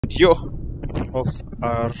Video of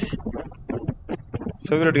our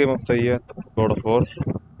favorite game of the year, God of War.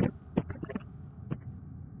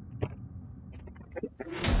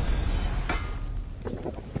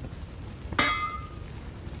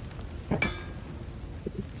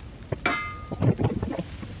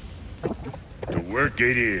 To work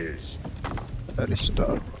it is.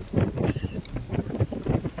 Restart.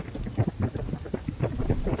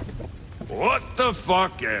 What the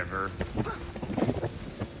fuck ever.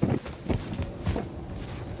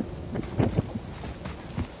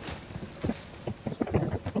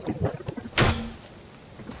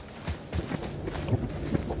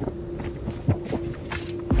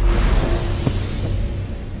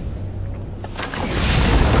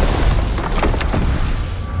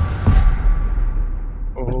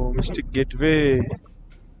 Oh, Mystic Gateway.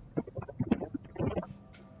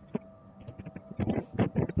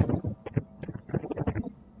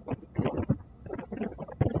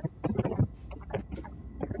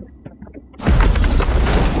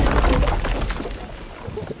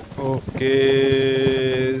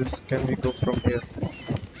 Okay, can we go from here?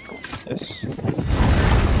 Yes.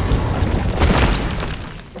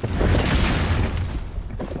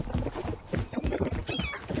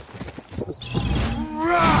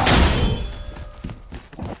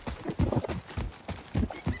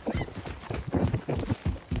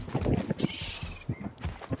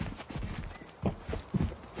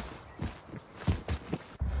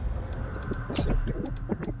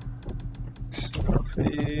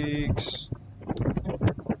 Graphics.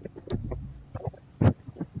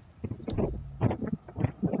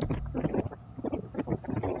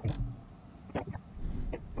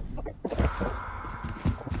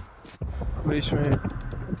 Which way?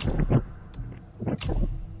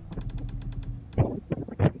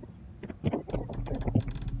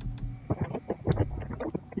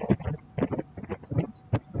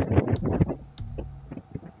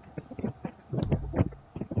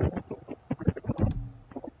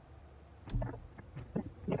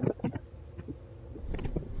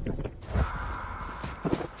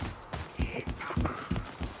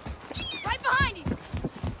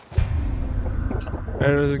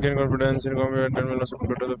 Areas gain confidence in combat and will also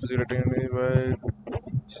put the facility by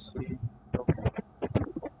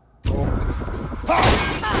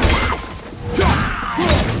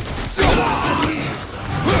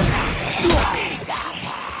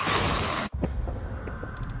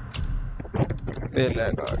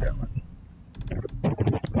lag आ गया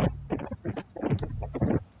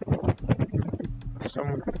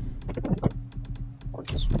some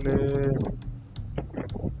display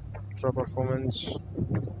performance.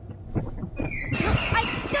 I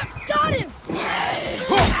got him!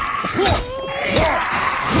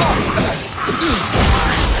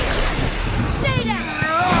 Stay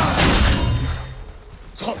down!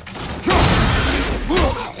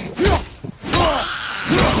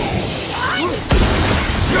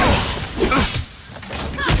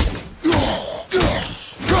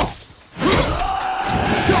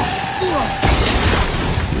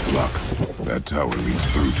 With luck, that tower leads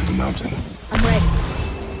through to the mountain. I'm ready.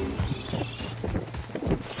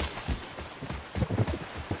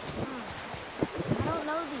 I don't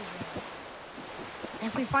know these riddles. And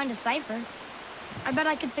if we find a cipher, I bet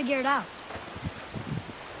I could figure it out.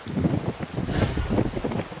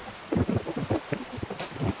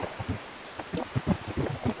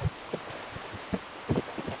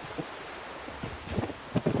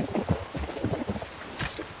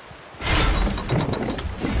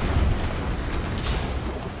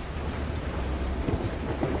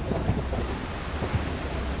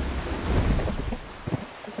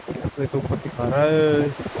 तो ऊपर दिखा रहा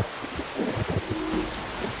है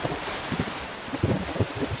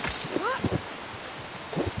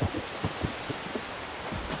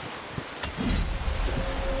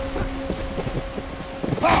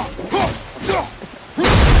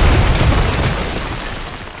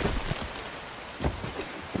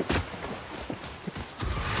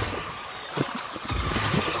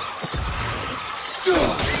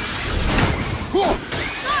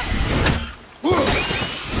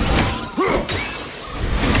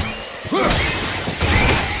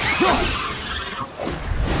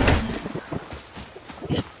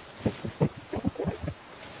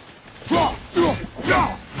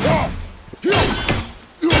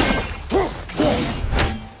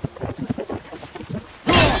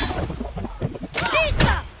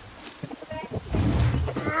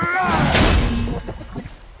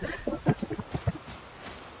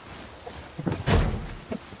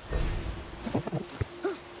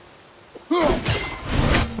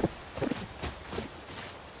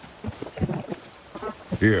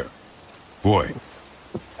Here. Boy.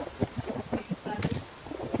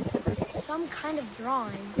 some kind of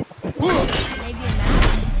drawing. Maybe a map?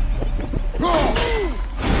 Ooh,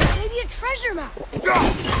 maybe a treasure map!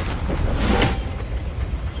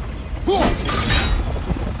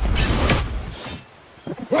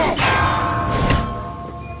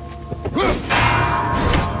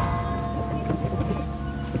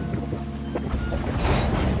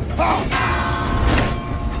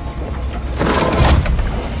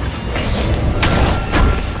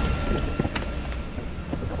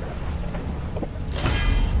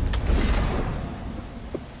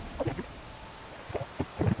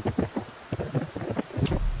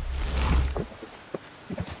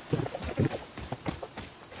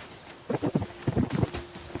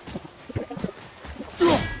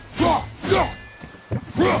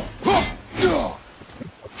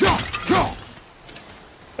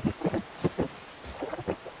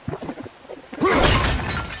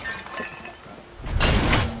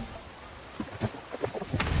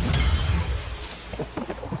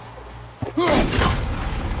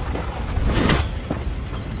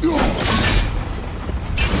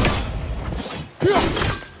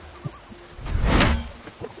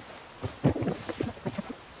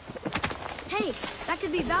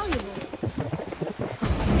 Could be valuable.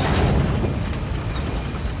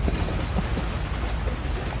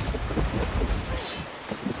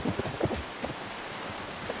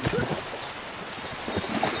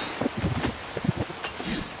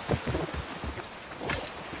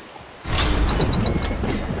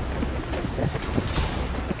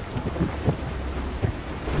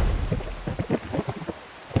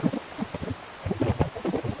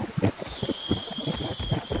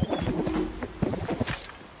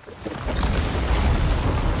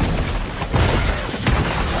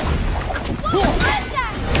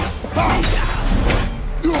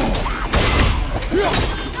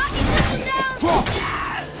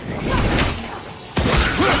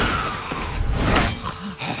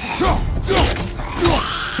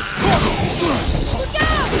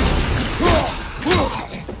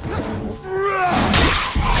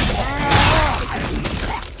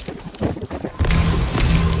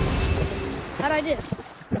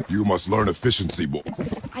 You must learn efficiency, boy.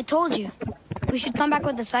 I told you. We should come back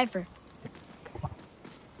with the cipher.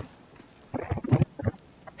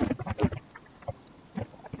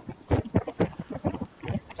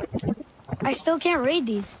 I still can't read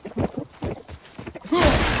these.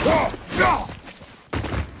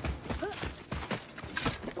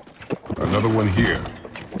 Another one here.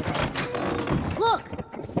 Look!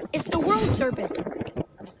 It's the world serpent.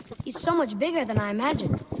 He's so much bigger than I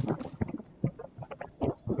imagined.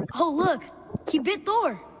 Oh, look! He bit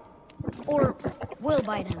Thor! Or will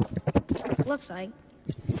bite him. Looks like.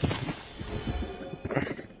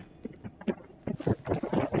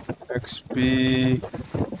 XP.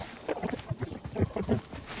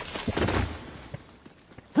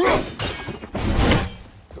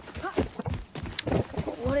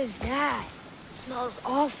 What is that? It smells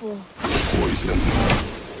awful. Poison.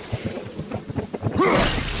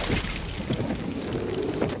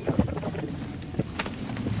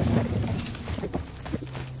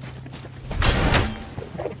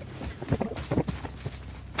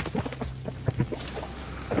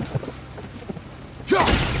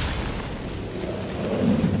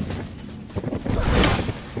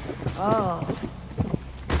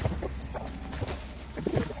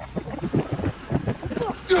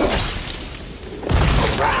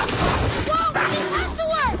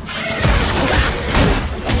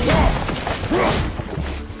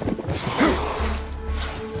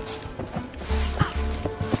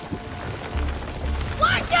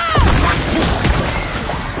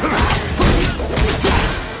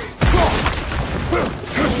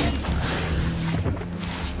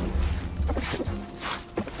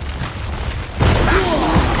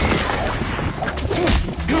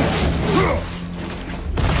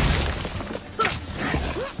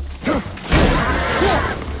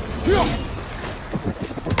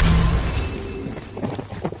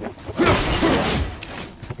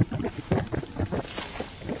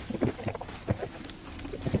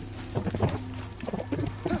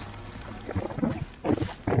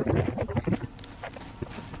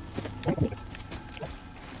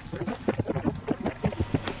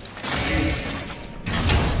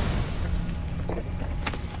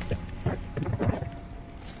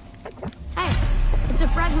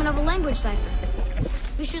 Of a language cipher.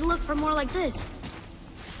 We should look for more like this.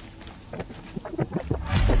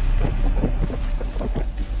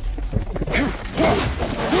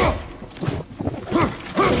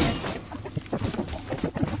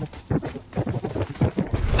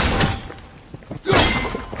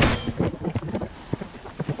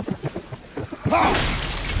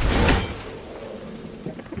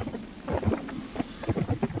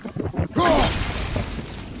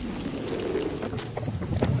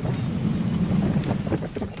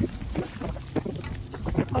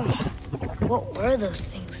 What were those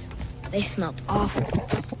things? They smelled awful.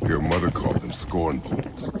 Your mother called them scorn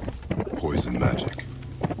poles. Poison magic.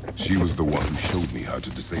 She was the one who showed me how to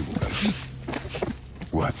disable them.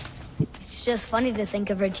 What? It's just funny to think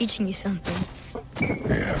of her teaching you something.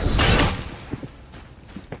 Yes.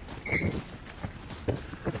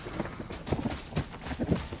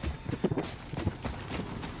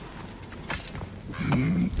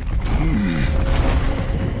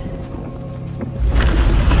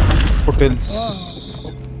 Hotels.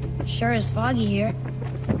 Whoa. Sure is foggy here.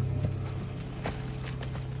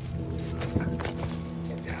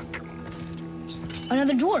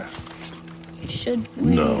 Another dwarf. Should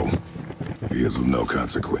we... No. He is of no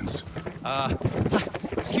consequence.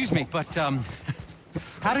 Excuse me, but,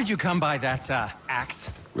 how did you come by that, axe?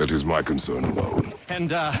 That is my concern alone.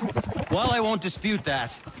 And, while I won't dispute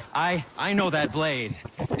that, I know that blade.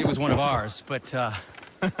 It was one of ours, but,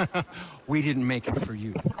 we didn't make it for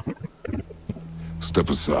you. Step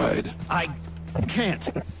aside. I can't.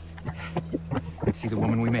 See, the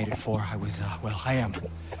woman we made it for, I was, well, I am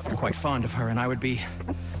quite fond of her, and I would be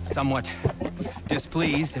somewhat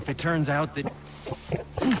displeased if it turns out that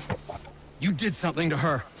you did something to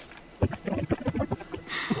her.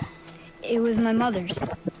 It was my mother's.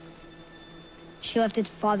 She left its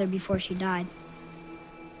father before she died.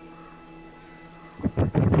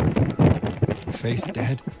 Faye's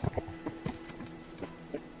dead?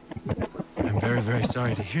 I'm very, very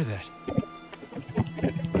sorry to hear that.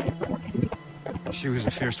 She was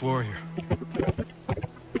a fierce warrior.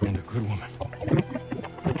 And a good woman.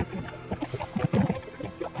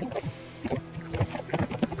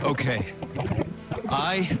 Okay.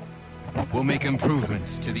 I will make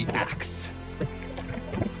improvements to the axe.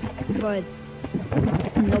 But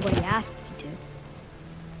nobody asked you to.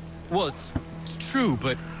 Well, it's true,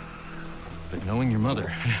 but knowing your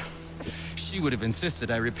mother, she would have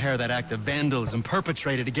insisted I repair that act of vandalism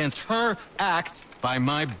perpetrated against her axe by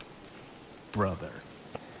my brother.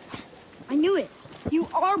 I knew it. You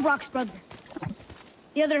are Brock's brother.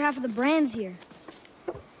 The other half of the brand's here.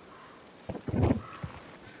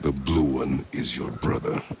 The blue one is your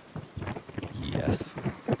brother. Yes.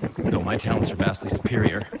 Though my talents are vastly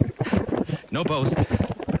superior. No boast.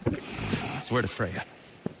 I swear to Freya.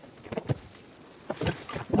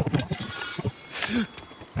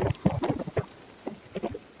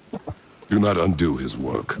 Do not undo his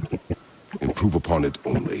work. Improve upon it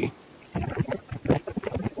only.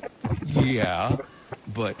 Yeah,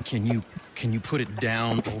 but can you put it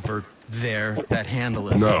down over there? That handle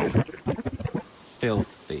is No.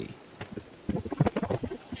 filthy.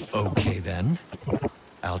 Okay then.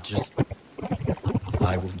 I will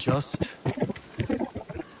just...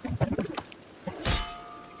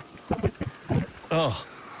 Oh.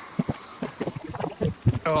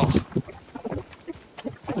 Oh.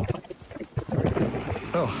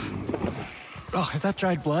 Oh. Oh, is that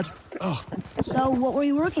dried blood? Oh. So what were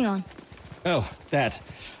you working on? Oh, that.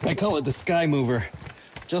 I call it the Sky Mover.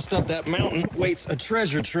 Just up that mountain waits a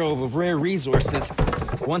treasure trove of rare resources.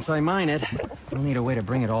 Once I mine it, I'll need a way to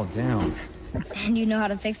bring it all down. And you know how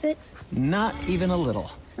to fix it? Not even a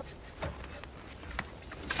little.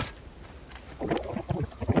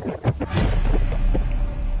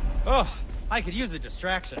 Oh, I could use a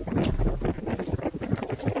distraction.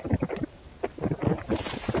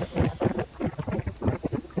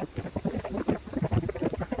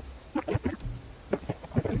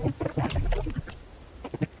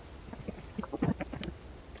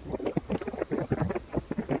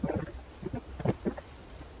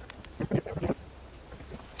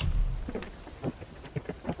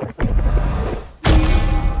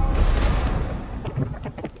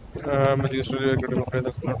 Magic studio critical play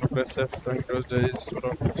that's not by SF and Kratos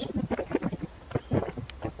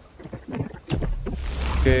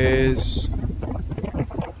dies Case.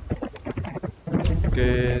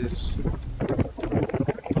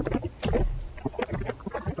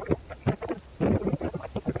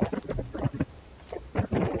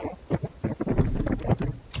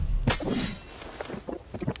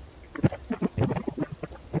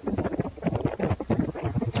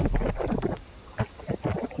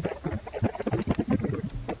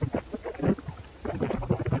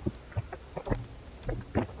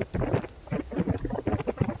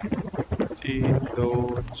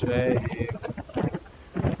 Jake.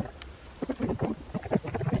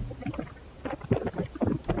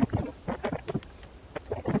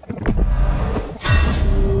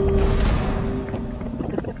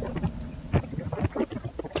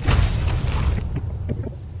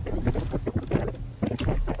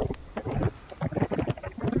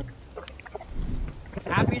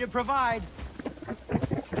 Happy to provide.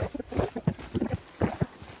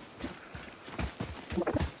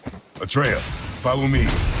 Atreus, follow me.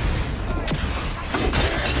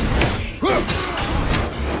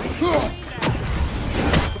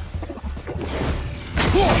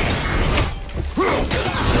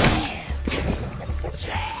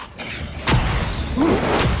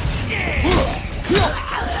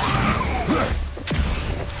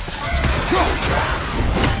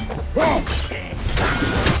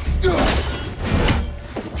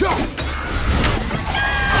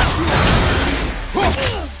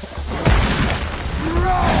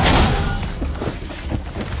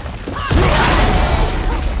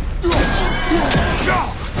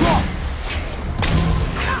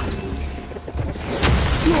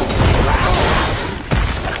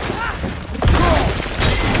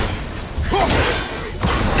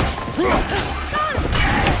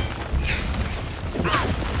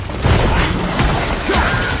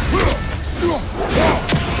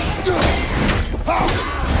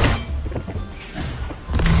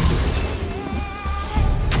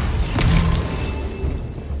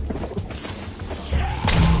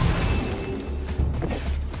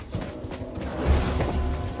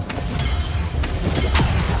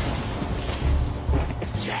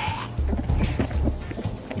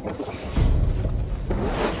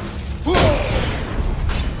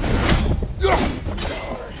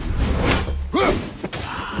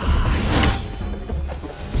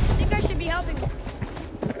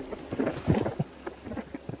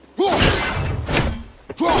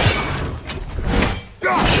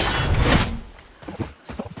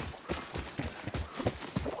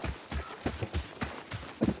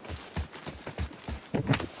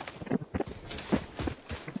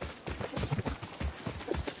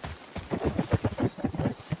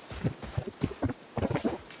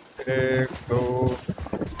 एक दो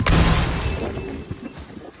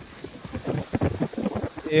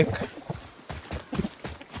एक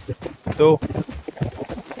दो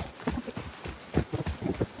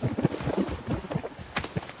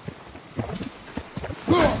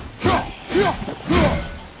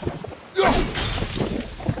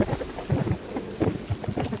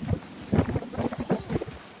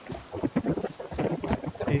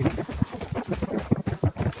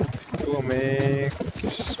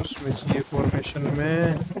उसमें चाहिए formation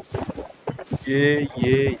में ये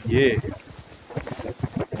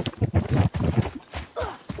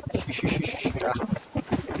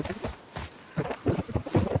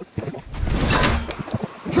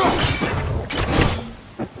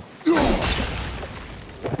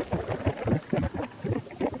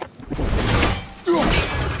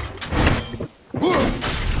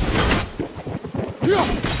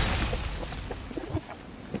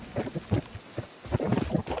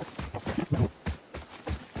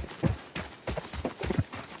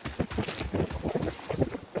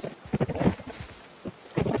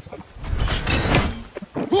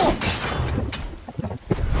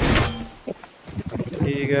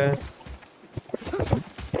ठीक है।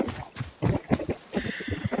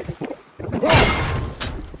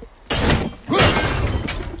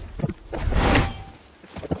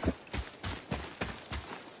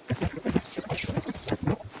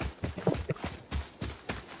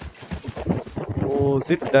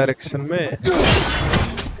 ऑपोजिट डायरेक्शन में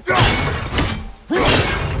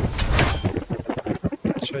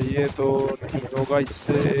अच्छा ये तो नहीं होगा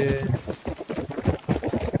इससे।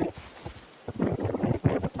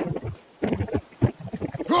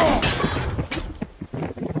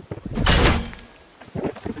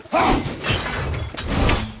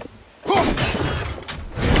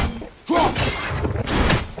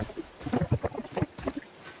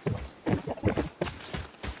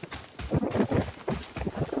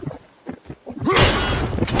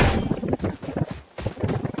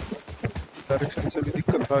 डायरेक्शन से भी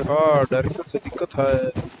दिक्कत है। हाँ डायरेक्शन से दिक्कत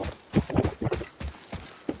है।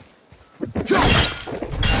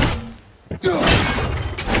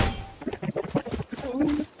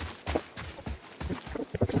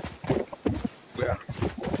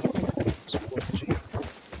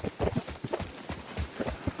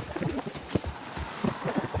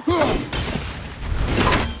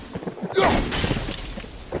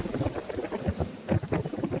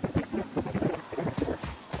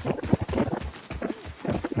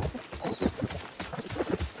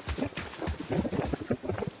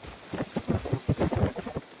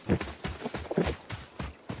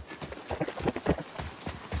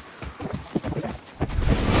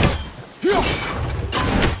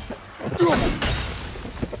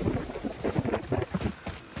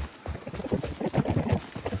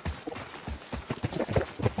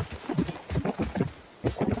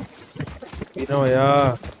 No,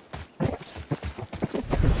 yeah.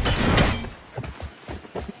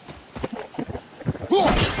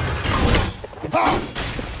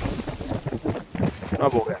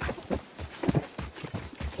 अब हो गया।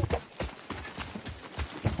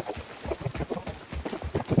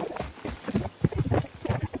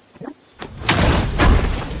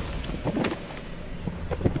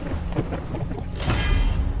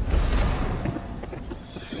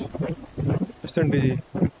 जी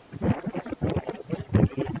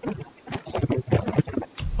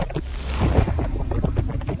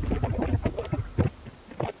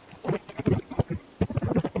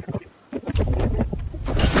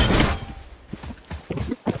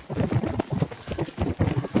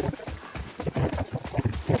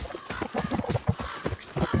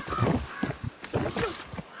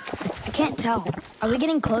Tell. Are we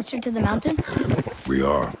getting closer to the mountain? We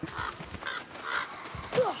are.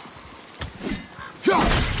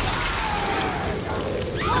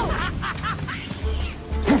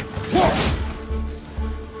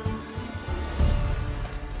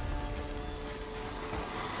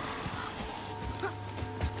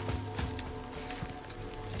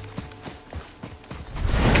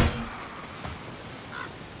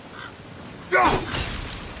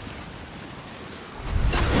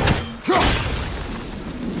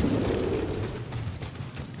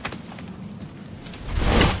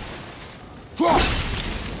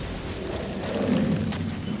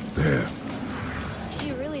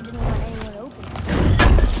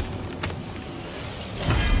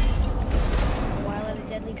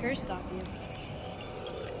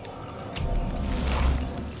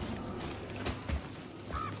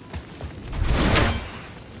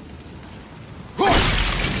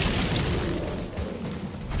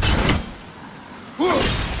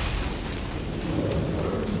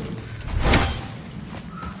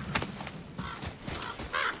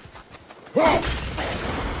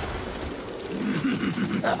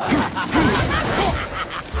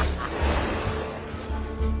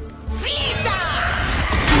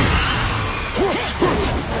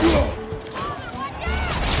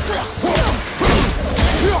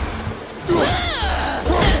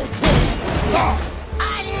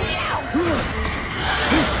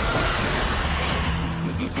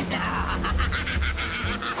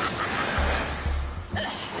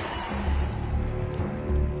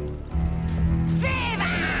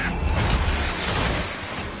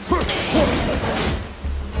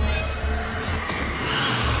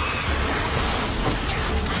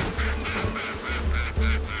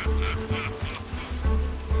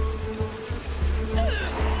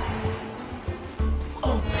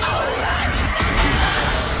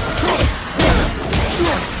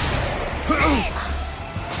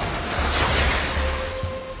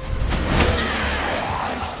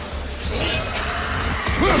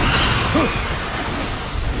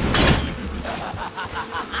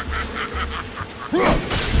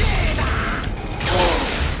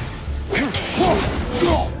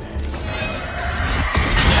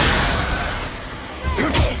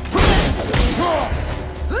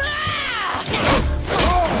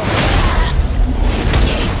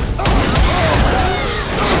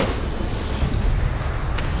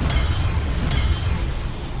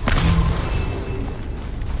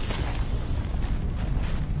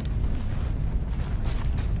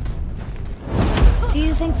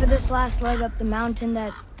 For this last leg up the mountain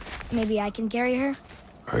that maybe I can carry her?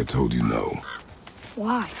 I told you no.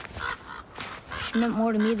 Why? She meant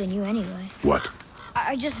more to me than you anyway. What?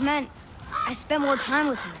 I just meant I spent more time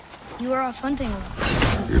with her. You were off hunting a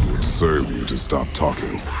lot. It would serve you to stop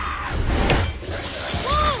talking.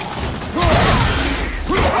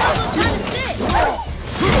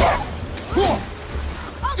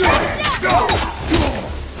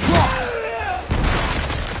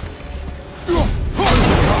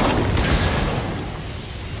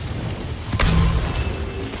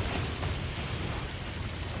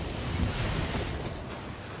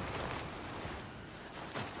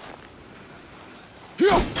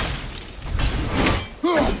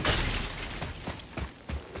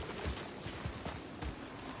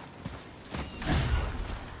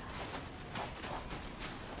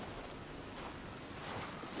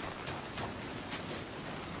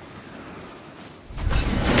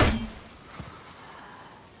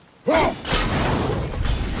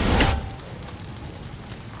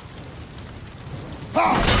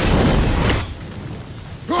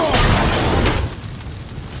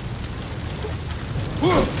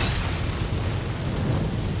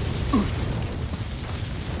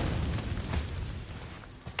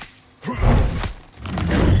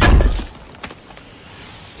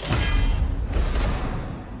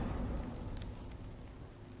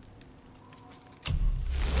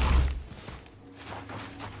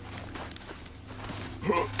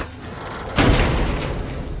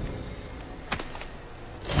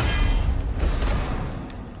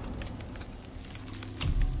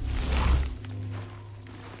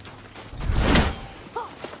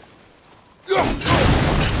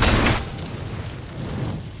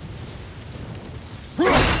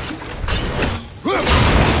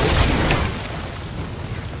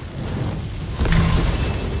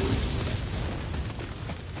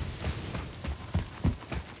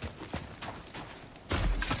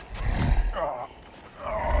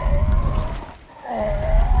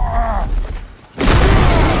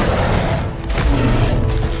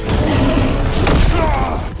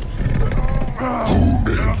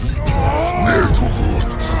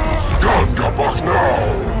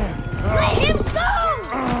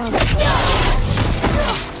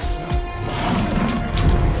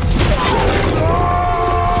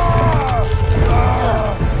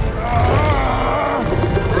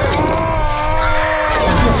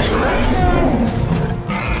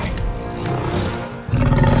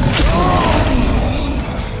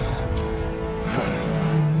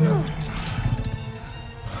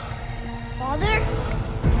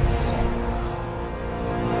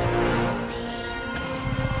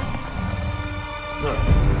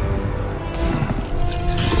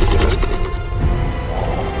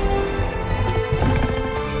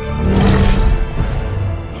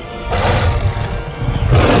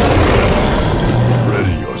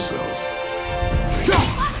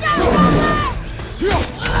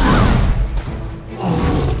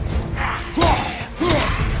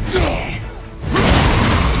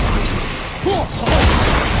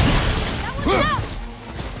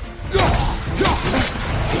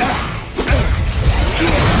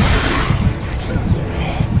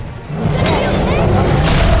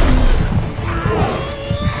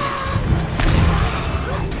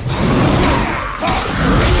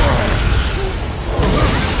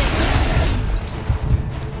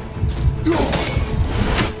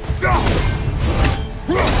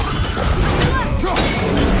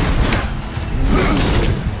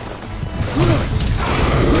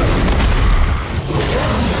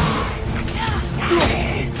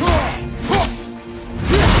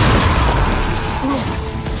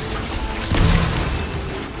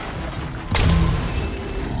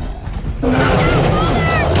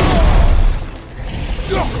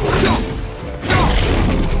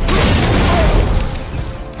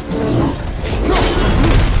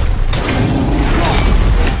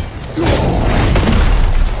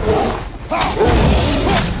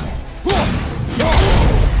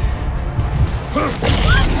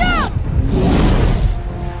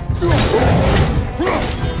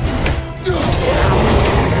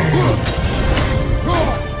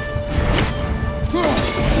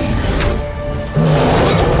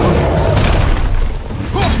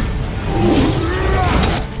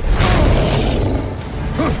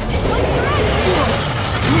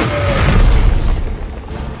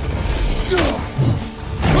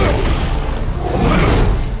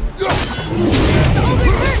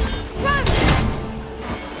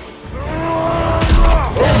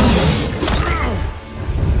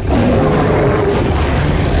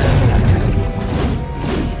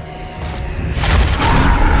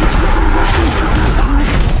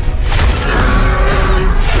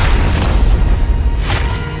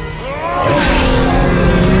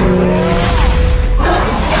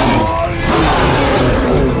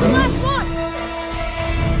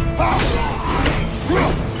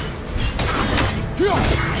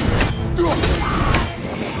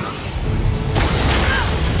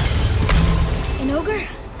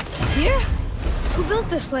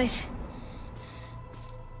 this place.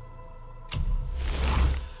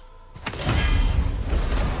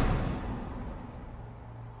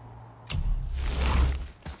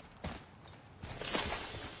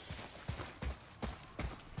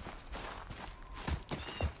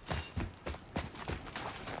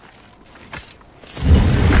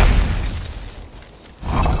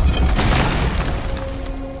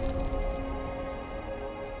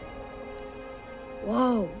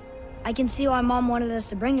 Whoa. I can see why Mom wanted us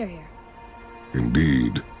to bring her here.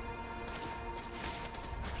 Indeed.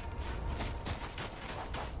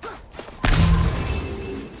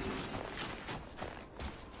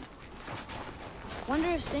 Wonder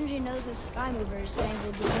if Sindri knows his sky mover is saying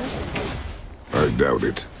we'll be innocent. I doubt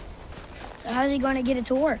it. So how's he going to get it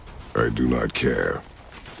to work? I do not care.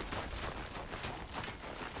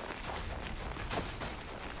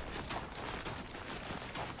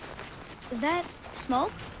 Is that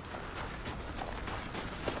smoke?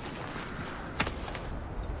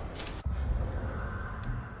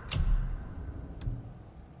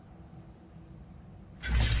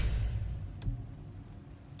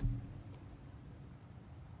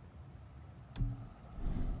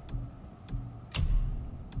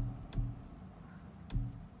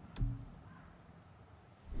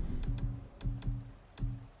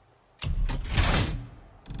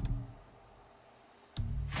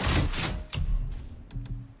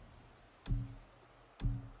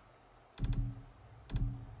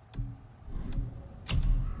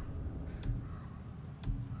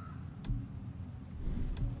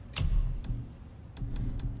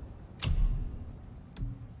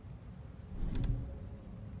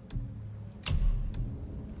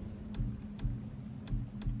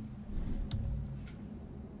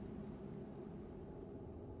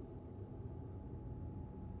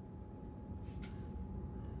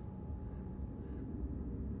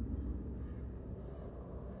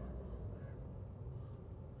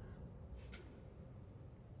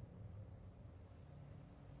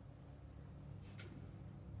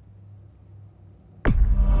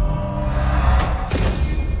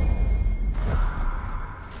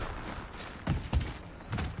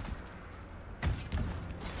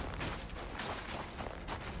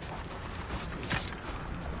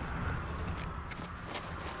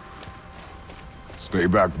 Stay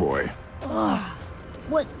back, boy. Ugh.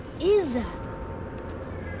 What is that?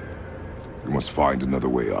 We must find another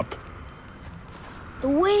way up. The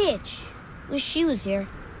witch! Wish she was here.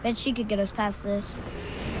 Bet she could get us past this.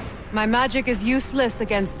 My magic is useless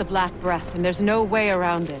against the Black Breath, and there's no way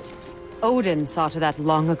around it. Odin saw to that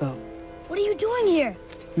long ago. What are you doing here?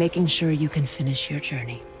 Making sure you can finish your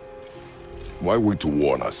journey. Why wait to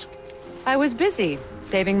warn us? I was busy,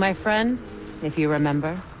 saving my friend, if you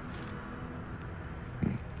remember.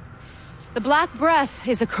 The Black Breath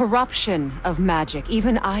is a corruption of magic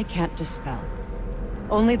even I can't dispel.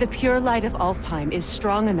 Only the pure light of Alfheim is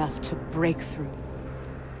strong enough to break through.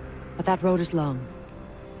 But that road is long.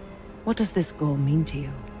 What does this goal mean to you?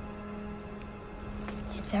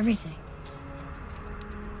 It's everything.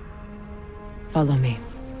 Follow me.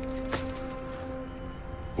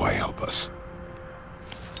 Why help us?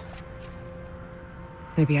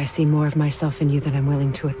 Maybe I see more of myself in you than I'm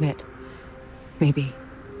willing to admit. Maybe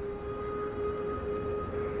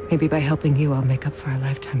by helping you, I'll make up for a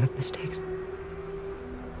lifetime of mistakes.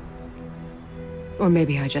 Or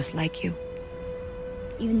maybe I just like you.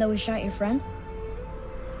 Even though we shot your friend?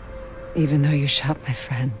 Even though you shot my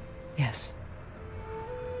friend, yes.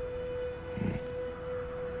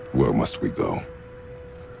 Where must we go?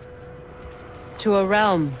 To a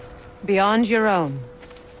realm beyond your own.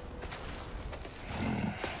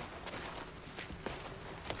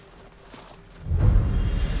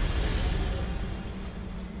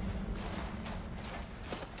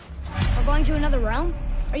 We're going to another realm?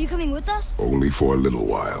 Are you coming with us? Only for a little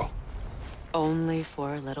while. Only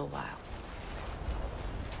for a little while.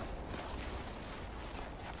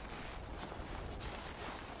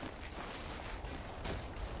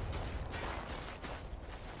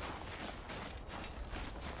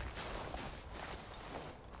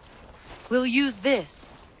 We'll use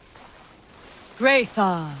this.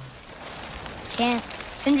 Greythaw. Can't.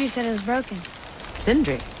 Sindri said it was broken.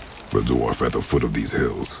 Sindri? The dwarf at the foot of these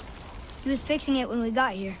hills. He was fixing it when we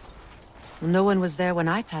got here. No one was there when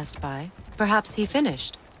I passed by. Perhaps he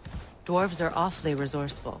finished. Dwarves are awfully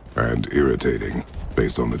resourceful. And irritating,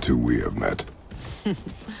 based on the two we have met.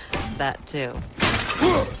 That too.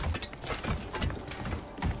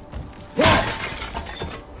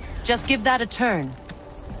 Just give that a turn.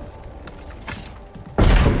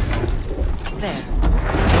 There.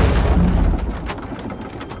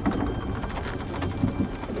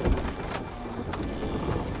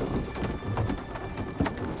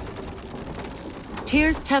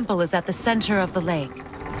 Tyr's temple is at the center of the lake.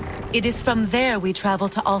 It is from there we travel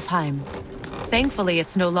to Alfheim. Thankfully,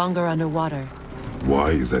 it's no longer underwater.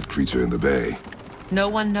 Why is that creature in the bay? No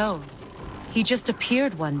one knows. He just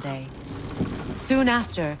appeared one day. Soon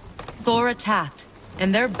after, Thor attacked,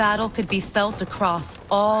 and their battle could be felt across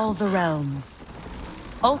all the realms.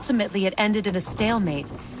 Ultimately, it ended in a stalemate,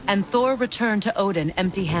 and Thor returned to Odin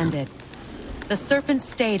empty-handed. The serpent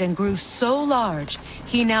stayed and grew so large,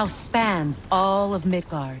 he now spans all of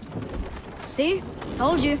Midgard. See?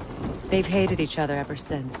 Told you. They've hated each other ever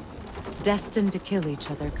since. Destined to kill each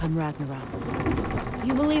other come Ragnarok.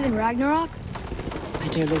 You believe in Ragnarok? I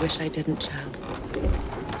dearly wish I didn't, child.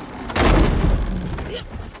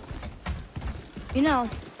 You know,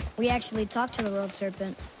 we actually talked to the world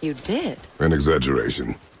serpent. You did? An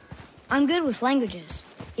exaggeration. I'm good with languages,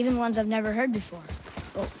 even ones I've never heard before.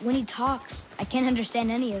 But when he talks, I can't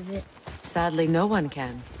understand any of it. Sadly, no one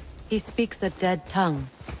can. He speaks a dead tongue.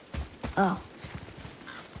 Oh.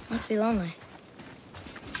 Must be lonely.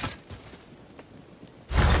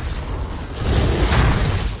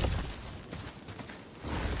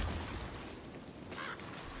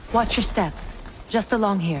 Watch your step. Just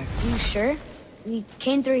along here. You sure? We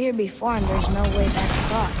came through here before and there's no way back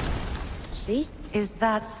across. See? Is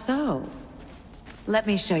that so? Let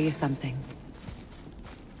me show you something.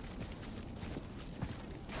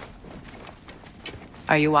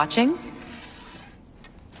 Are you watching?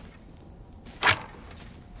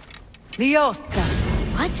 Liosta.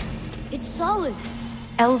 What? It's solid.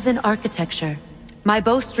 Elven architecture. My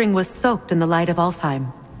bowstring was soaked in the light of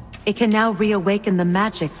Alfheim. It can now reawaken the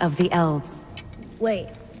magic of the elves. Wait,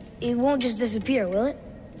 it won't just disappear, will it?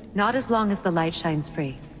 Not as long as the light shines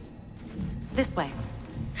free. This way.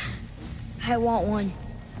 I want one.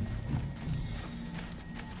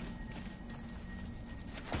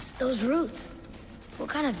 Those roots. What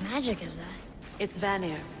kind of magic is that? It's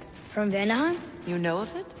Vanir. From Jötunheim? You know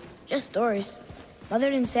of it? Just stories. Mother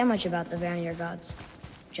didn't say much about the Vanir gods.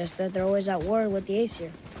 Just that they're always at war with the Æsir.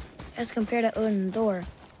 As compared to Odin and Thor,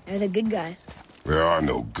 they're the good guys. There are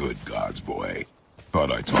no good gods, boy.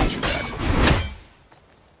 Thought I taught you that.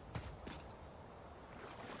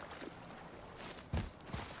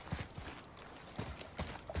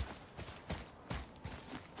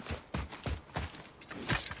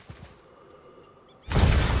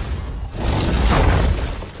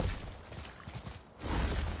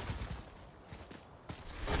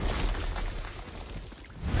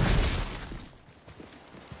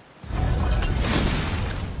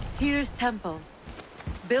 Tyr's temple.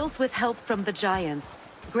 Built with help from the giants,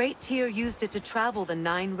 Great Tyr used it to travel the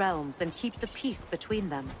 9 realms and keep the peace between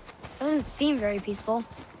them. Doesn't seem very peaceful.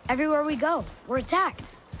 Everywhere we go, we're attacked.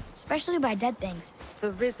 Especially by dead things.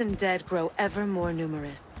 The risen dead grow ever more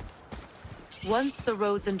numerous. Once the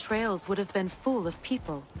roads and trails would have been full of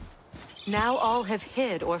people. Now all have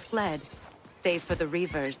hid or fled, save for the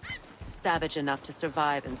Reavers, savage enough to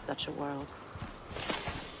survive in such a world.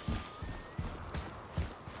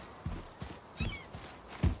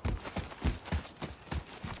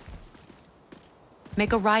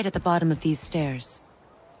 Make a right at the bottom of these stairs.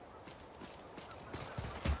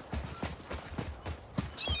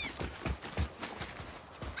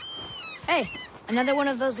 Hey, another one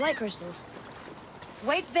of those light crystals.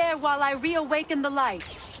 Wait there while I reawaken the light.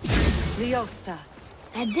 Liosta.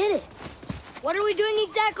 That did it. What are we doing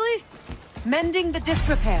exactly? Mending the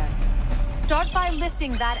disrepair. Start by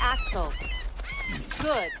lifting that axle.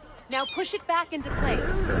 Good. Now push it back into place.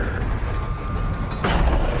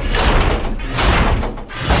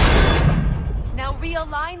 Now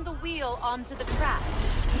realign the wheel onto the track.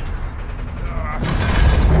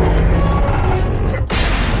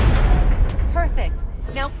 Perfect.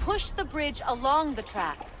 Now push the bridge along the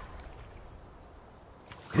track.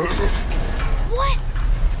 What?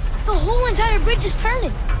 The whole entire bridge is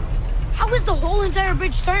turning. How is the whole entire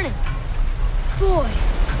bridge turning? Boy,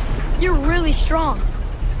 you're really strong.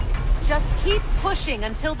 Just keep pushing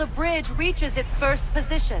until the bridge reaches its first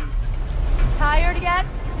position. Tired yet?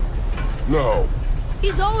 No.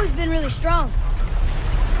 He's always been really strong.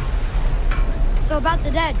 So about the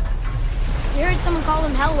dead. You heard someone call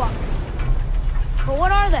them Hellwalkers. But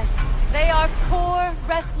what are they? They are poor,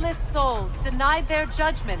 restless souls, denied their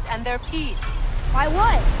judgment and their peace. Why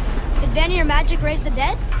what? Did Vanir magic raise the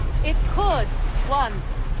dead? It could, once.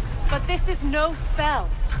 But this is no spell.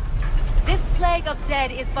 This plague of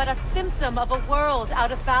dead is but a symptom of a world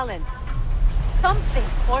out of balance. Something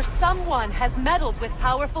or someone has meddled with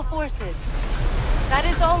powerful forces. That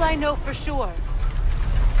is all I know for sure.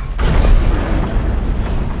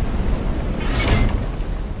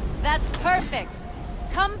 That's perfect.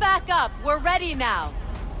 Come back up. We're ready now.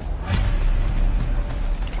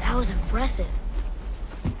 That was impressive.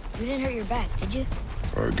 You didn't hurt your back, did you?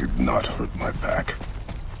 I did not hurt my back.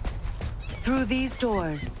 Through these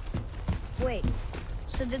doors. Wait,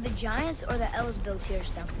 so did the giants or the elves build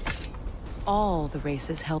Tearstone? All the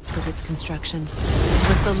races helped with its construction. It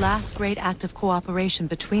was the last great act of cooperation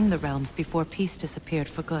between the realms before peace disappeared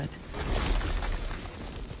for good.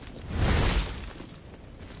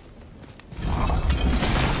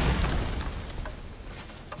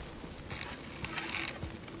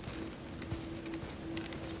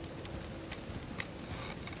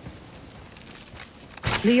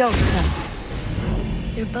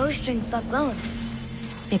 Leoka. Your bowstring stopped glowing.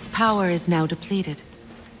 Its power is now depleted.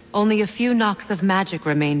 Only a few knocks of magic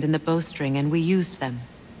remained in the bowstring, and we used them.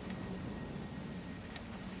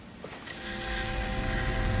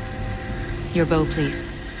 Your bow, please.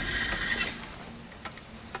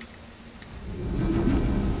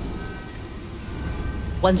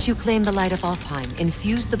 Once you claim the light of Alfheim,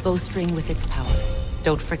 infuse the bowstring with its power.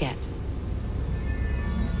 Don't forget.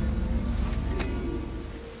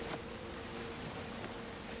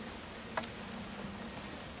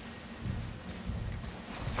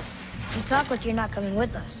 You talk like you're not coming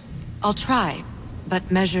with us. I'll try,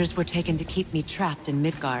 but measures were taken to keep me trapped in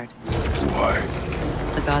Midgard. Why?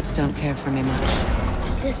 The gods don't care for me much.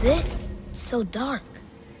 Is this it? It's so dark.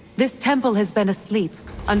 This temple has been asleep,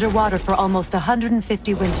 underwater for almost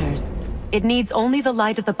 150 winters. It needs only the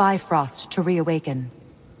light of the Bifrost to reawaken.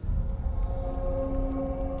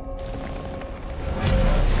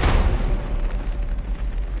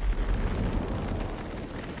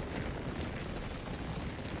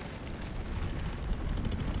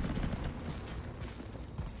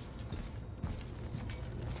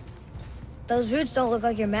 Those roots don't look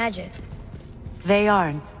like your magic. They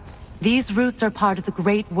aren't. These roots are part of the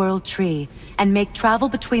Great World Tree, and make travel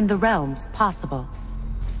between the realms possible.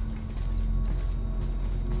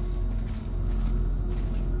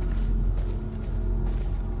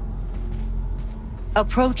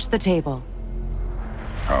 Approach the table.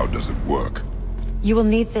 How does it work? You will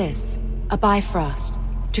need this, a Bifrost,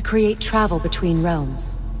 to create travel between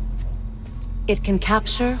realms. It can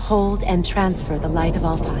capture, hold, and transfer the light of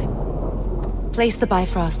Alfheim. Place the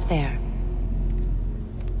Bifrost there.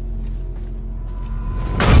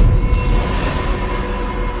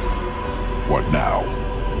 What now?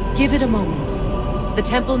 Give it a moment. The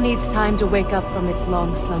temple needs time to wake up from its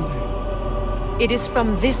long slumber. It is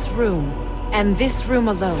from this room, and this room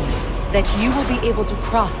alone, that you will be able to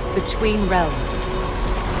cross between realms.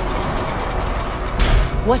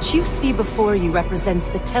 What you see before you represents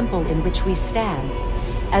the temple in which we stand,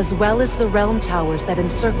 as well as the realm towers that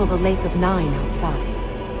encircle the Lake of Nine outside.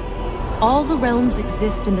 All the realms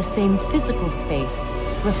exist in the same physical space,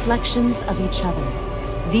 reflections of each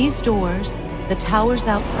other. These doors, the towers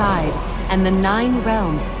outside, and the 9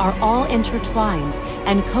 realms are all intertwined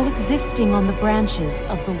and coexisting on the branches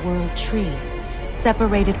of the World Tree,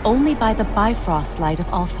 separated only by the Bifrost light of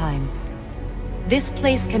Alfheim. This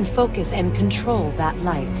place can focus and control that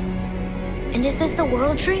light. And is this the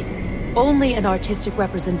World Tree? Only an artistic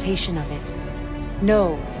representation of it.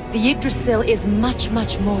 No, the Yggdrasil is much,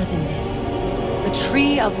 much more than this. The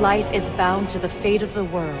Tree of Life is bound to the fate of the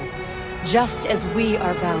world, just as we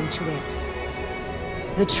are bound to it.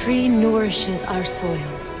 The tree nourishes our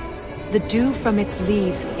soils. The dew from its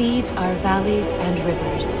leaves feeds our valleys and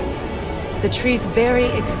rivers. The tree's very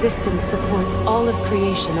existence supports all of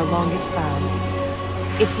creation along its boughs.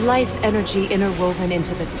 Its life energy interwoven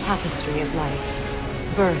into the tapestry of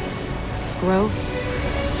life. Birth, growth,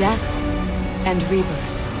 death, and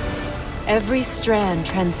rebirth. Every strand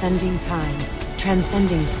transcending time,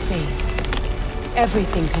 transcending space.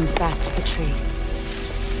 Everything comes back to the tree.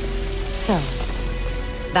 So,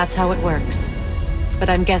 that's how it works. But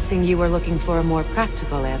I'm guessing you were looking for a more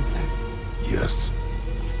practical answer. Yes.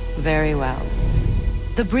 Very well.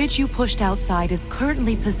 The bridge you pushed outside is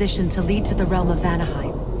currently positioned to lead to the realm of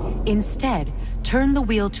Vanaheim. Instead, turn the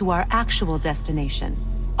wheel to our actual destination,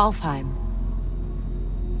 Alfheim.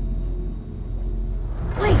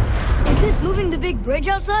 Wait, is this moving the big bridge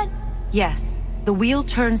outside? Yes, the wheel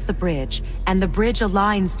turns the bridge, and the bridge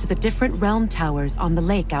aligns to the different realm towers on the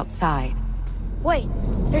lake outside. Wait,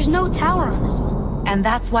 there's no tower on this one. And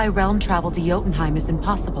that's why realm travel to Jötunheim is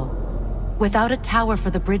impossible. Without a tower for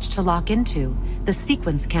the bridge to lock into, the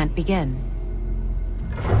sequence can't begin.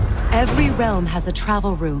 Every realm has a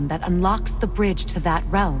travel room that unlocks the bridge to that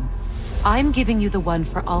realm. I'm giving you the one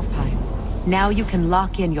for Alfheim. Now you can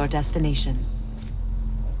lock in your destination.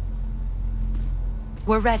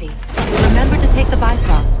 We're ready. Remember to take the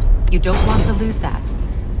Bifrost. You don't want to lose that.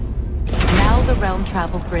 Now the realm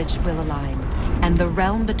travel bridge will align, and the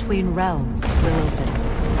realm between realms will open.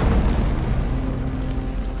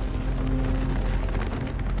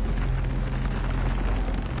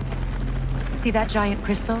 See that giant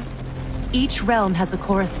crystal? Each realm has a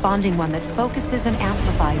corresponding one that focuses and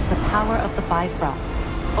amplifies the power of the Bifrost,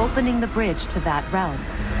 opening the bridge to that realm.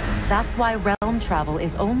 That's why realm travel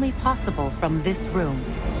is only possible from this room.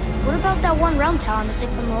 What about that one realm tower missing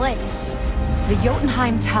from the lake? The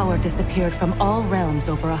Jötunheim tower disappeared from all realms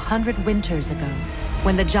over 100 winters ago,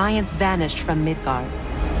 when the giants vanished from Midgard.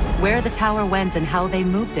 Where the tower went and how they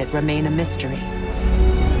moved it remain a mystery.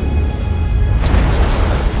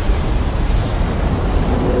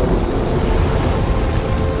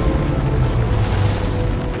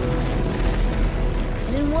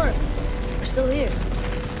 It didn't work. We're still here.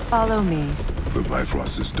 Follow me. The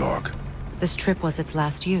Bifrost is dark. This trip was its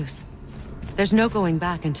last use. There's no going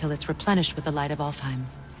back until it's replenished with the light of Alfheim.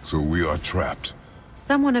 So we are trapped.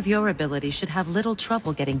 Someone of your ability should have little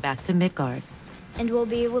trouble getting back to Midgard. And we'll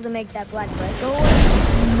be able to make that black breath go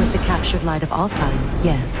away? With the captured light of Alfheim,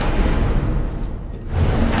 yes.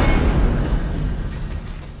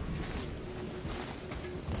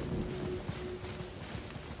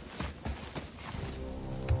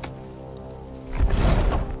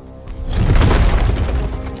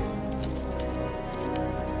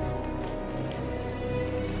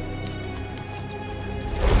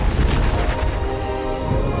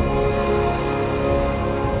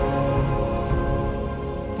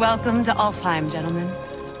 Welcome to Alfheim, gentlemen.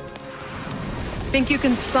 Think you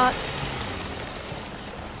can spot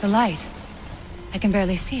the light? I can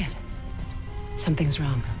barely see it. Something's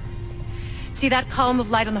wrong. See that column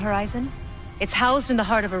of light on the horizon? It's housed in the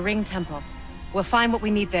heart of a ring temple. We'll find what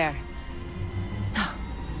we need there. No.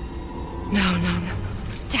 No, no, no.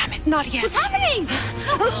 Damn it, not yet. What's happening?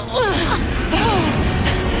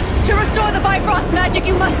 To restore the Bifrost magic,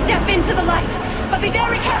 you must step into the light. But be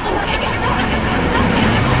very careful not to get caught.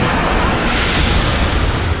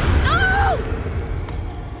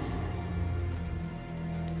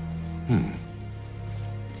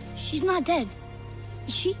 She's not dead.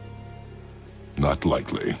 Is she? Not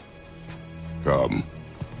likely. Come.